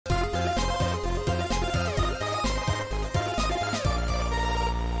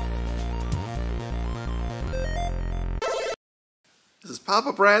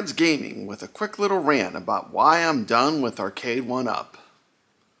Papa Brad's Gaming with a quick little rant about why I'm done with Arcade1Up.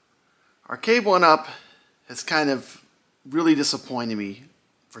 Arcade1Up has kind of really disappointed me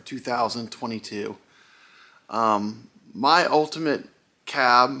for 2022. My ultimate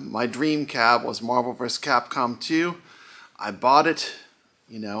cab, my dream cab was Marvel vs. Capcom 2. I bought it,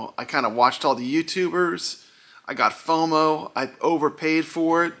 I kind of watched all the YouTubers. I got FOMO. I overpaid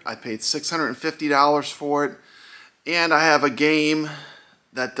for it. I paid $650 for it. And I have a game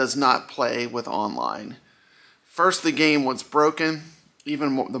that does not play with online. First, the game was broken.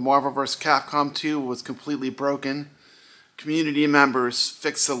 Even the Marvel vs. Capcom 2 was completely broken. Community members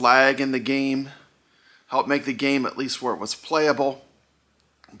fixed the lag in the game, helped make the game at least where it was playable.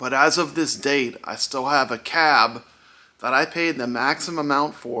 But as of this date, I still have a cab that I paid the maximum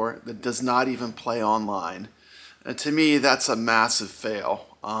amount for that does not even play online. And to me, that's a massive fail.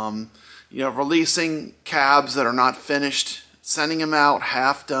 Releasing cabs that are not finished, sending them out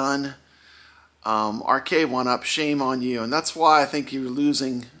half done, Arcade1Up, shame on you. And that's why I think you're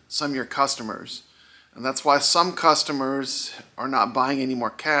losing some of your customers. And that's why some customers are not buying any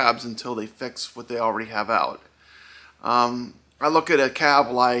more cabs until they fix what they already have out. I look at a cab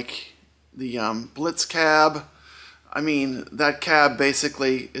like the Blitz cab. That cab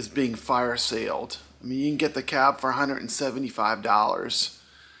basically is being fire saled. You can get the cab for $175.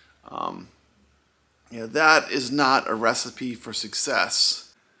 That is not a recipe for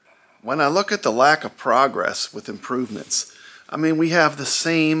success. When I look at the lack of progress with improvements, we have the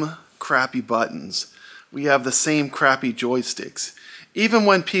same crappy buttons. We have the same crappy joysticks. Even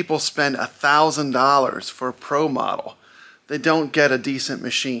when people spend $1,000 for a pro model, they don't get a decent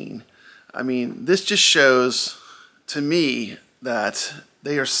machine. This just shows to me that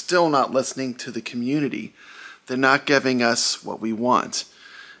they are still not listening to the community. They're not giving us what we want.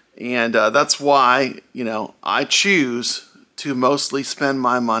 And that's why, I choose to mostly spend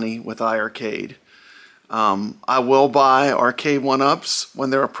my money with iiRcade. I will buy Arcade1Ups when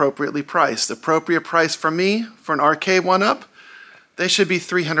they're appropriately priced. The appropriate price for me for an Arcade1Up, they should be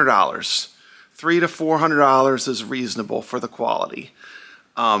 $300. $300 to $400 is reasonable for the quality.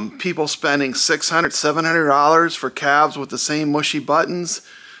 People spending $600, $700 for cabs with the same mushy buttons,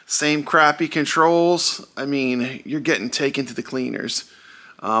 same crappy controls, you're getting taken to the cleaners.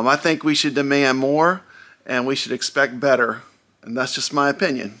 I think we should demand more, and we should expect better, and that's just my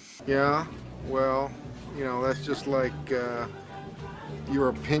opinion. Yeah, well, that's just like your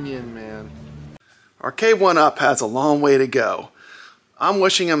opinion, man. Arcade1Up has a long way to go. I'm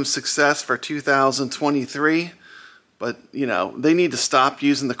wishing them success for 2023, but, they need to stop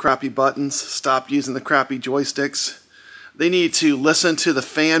using the crappy buttons, stop using the crappy joysticks. They need to listen to the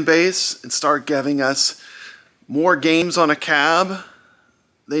fan base and start giving us more games on a cab.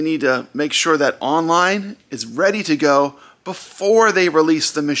 They need to make sure that online is ready to go before they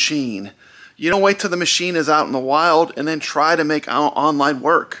release the machine. You don't wait till the machine is out in the wild and then try to make online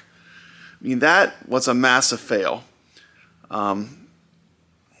work. That was a massive fail. Going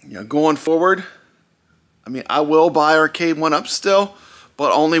forward, I will buy Arcade1Up still,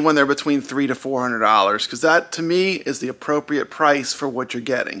 but only when they're between $300 to $400, because that to me is the appropriate price for what you're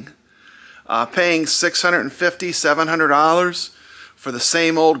getting. Paying $650, $700 for the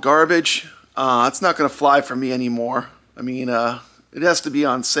same old garbage, it's not going to fly for me anymore. It has to be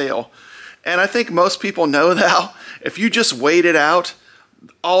on sale. And I think most people know that if you just wait it out,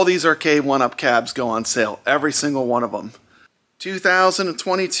 all these Arcade1Up cabs go on sale, every single one of them.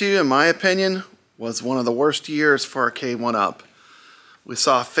 2022, in my opinion, was one of the worst years for Arcade1Up. We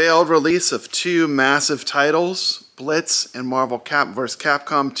saw a failed release of two massive titles, Blitz and Marvel vs.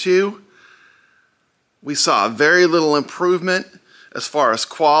 Capcom 2. We saw very little improvement as far as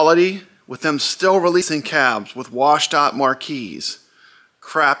quality, with them still releasing cabs with washed out marquees,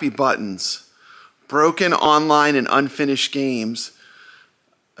 crappy buttons, broken online and unfinished games.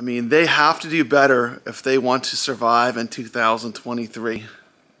 They have to do better if they want to survive in 2023.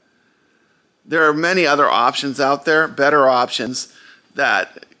 There are many other options out there, better options,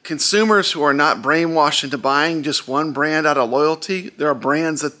 that consumers who are not brainwashed into buying just one brand out of loyalty, there are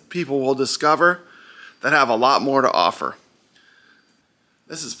brands that people will discover that have a lot more to offer.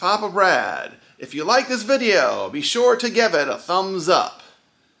 This is Papa Brad. If you like this video, be sure to give it a thumbs up.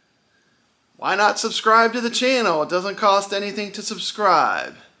 Why not subscribe to the channel? It doesn't cost anything to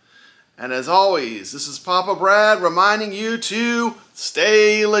subscribe. And as always, this is Papa Brad reminding you to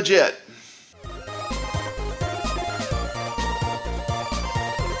stay legit.